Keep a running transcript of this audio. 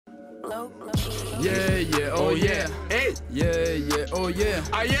Yeah, yeah, oh yeah. Hey. Yeah, yeah, oh yeah.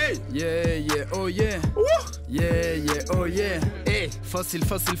 Aye. Yeah, yeah, oh yeah. Yeah, yeah, oh yeah. Hey. Fácil,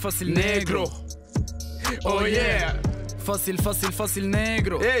 fácil, fácil, negro. Oh yeah. Fácil, fácil, fácil,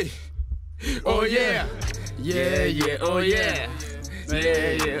 negro. Hey. Oh yeah. Yeah, yeah, oh yeah.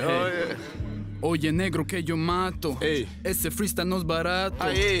 Yeah, yeah, oh yeah. Oye, negro, que yo mato. Ey. Ese freestyle no es barato.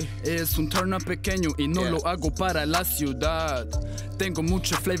 Ay. Es un turn up pequeño y no lo hago para la ciudad. Tengo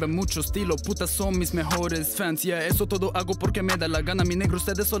mucho flavor, mucho estilo. Putas son mis mejores fans. Yeah, eso todo hago porque me da la gana. Mi negro,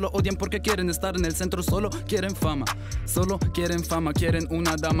 ustedes solo odian porque quieren estar en el centro. Solo quieren fama. Solo quieren fama. Quieren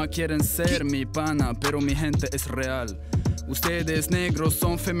una dama. Quieren ser mi pana. Pero mi gente es real. Ustedes negros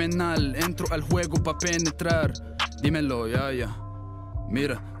son fenomenal. Entro al juego pa' penetrar. Dímelo, ya.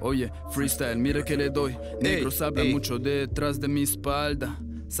 Mira, oye, freestyle, mira que le doy. Negros hablan mucho detrás de mi espalda.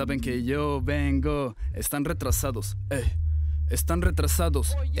 Saben que yo vengo. Están retrasados, están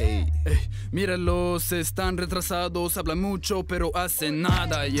retrasados, míralos, están retrasados. Hablan mucho pero hacen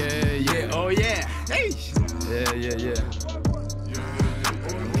nada, yeah, yeah. Oh yeah. Hey. Yeah.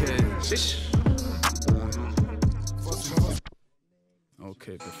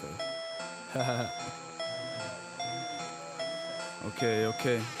 Okay, perfecto.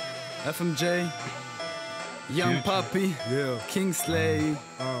 Okay. FMJ, Young Papi, Kingsley,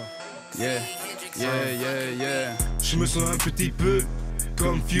 yeah. Je me sens un petit peu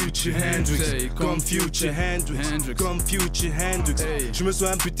comme Future Hendrix, comme Future Hendrix, comme Future Hendrix. Je me sens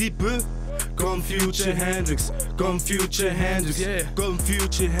un petit peu comme Future Hendrix, comme Future Hendrix, comme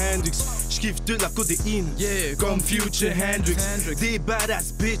Future Hendrix. J'kiffe de la codéine, comme Future Hendrix. Des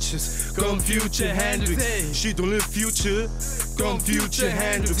badass bitches, comme Future Hendrix. J'suis dans le future, comme Future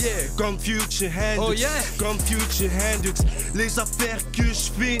Hendrix, comme Future Hendrix, comme Future Hendrix. Les affaires que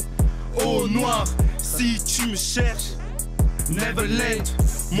j'fais au noir, si tu me cherches, Neverland,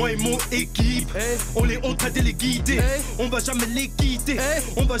 moi et mon équipe, on est en train de les guider, on va jamais les quitter,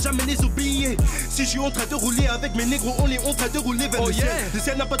 on va jamais les oublier. Si je suis en train de rouler avec mes négros, on est en train de rouler vers le ciel. Le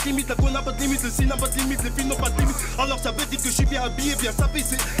ciel n'a pas de limite, la cour n'a pas de limite, le ciel n'a pas de limite, les filles n'ont pas de limite. Alors ça veut dire que je suis bien habillé, bien sapé,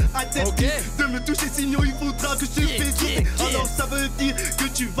 c'est interdit de me toucher, sinon il faudra que je te fais sauter. Alors ça veut dire que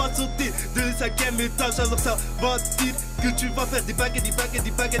tu vas sauter de 5e étage, alors ça va dire que tu vas faire des baguettes, des flips,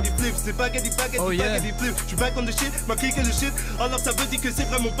 des baguettes, des flips. Je suis back on the shit, ma clique est le shit. Alors ça veut dire que c'est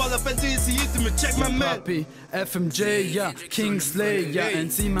vraiment pas la peine d'essayer de me check ma man. Papi, FMJ, ya, Kingsley, ya,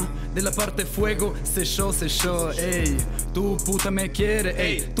 encima de la parte fuego, se show, ey. Tu puta me quiere,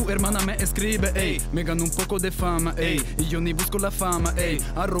 ey. Tu hermana me escribe, ey. Me gano un poco de fama, ey. Y yo ni busco la fama, ey.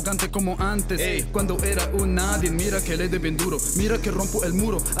 Arrogante como antes, cuando era un nadie. Mira que le doy bien duro, mira que rompo el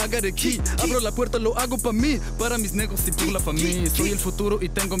muro. I got a key, abro la puerta, lo hago pa' mí, para mis negros y pula pa' mí. Soy el futuro y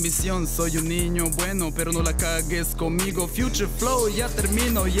tengo ambición, soy un niño bueno, pero no la cagues conmigo. Future flow, ya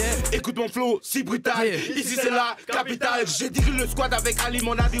termino, Écoute mon flow, si brutal, ici c'est la capitale. J'ai dirigé le squad avec Ali,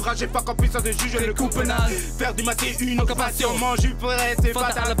 mon avirage, j'ai pas qu'en puissance de juger le coup pénal. Faire du maté une occupation, mange du prêt, c'est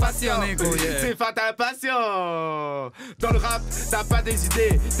fatal la passion. C'est fatal passion. Dans le rap, t'as pas des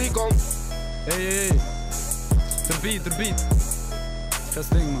idées, t'es con. Hey. The beat.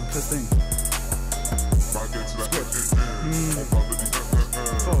 Casting, man, casting.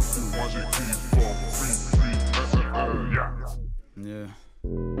 Moi j'écris fort, yeah.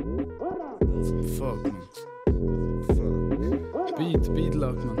 Fuck, man. Beat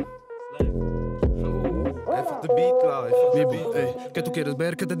lock, man. F the beat là, F the beat. ¿Qué tú quieres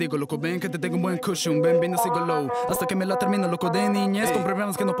ver? ¿Qué te digo, loco? Ven que te tengo un buen cushion. Ven, no sigo low. Hasta que me la termino, loco de niñez. Con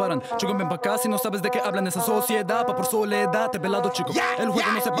problemas que no paran. Chico, ven pa' acá si no sabes de qué hablan esa sociedad. Pa' por soledad, te pelado, chico. El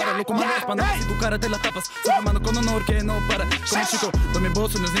juego no se para, loco, mano espanado. Si tu cara te la tapas, soy hermano con honor que no para. Como chico, dame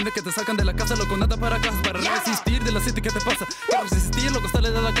voz, no es lindo que te sacan de la casa, loco, nada para casa. Para resistir de la city, ¿qué te pasa? Quiero resistir, loco, sale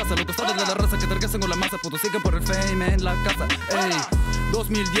de la casa. Loco, sale de la raza que te regresan con la masa. Puto, sigan por el fame en la casa.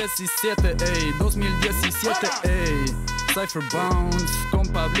 2017, 2017, Cypher Bounce con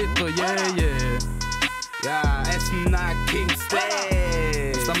Pablito, Yeah, S.N.H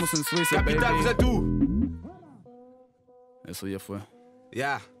Kingsley. Estamos en Suiza, Capital, baby. vous êtes où? Eso ya fue.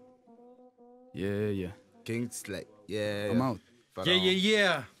 Yeah. Yeah. Kingsley. Yeah. I'm out.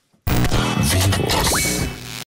 Yeah. Virus.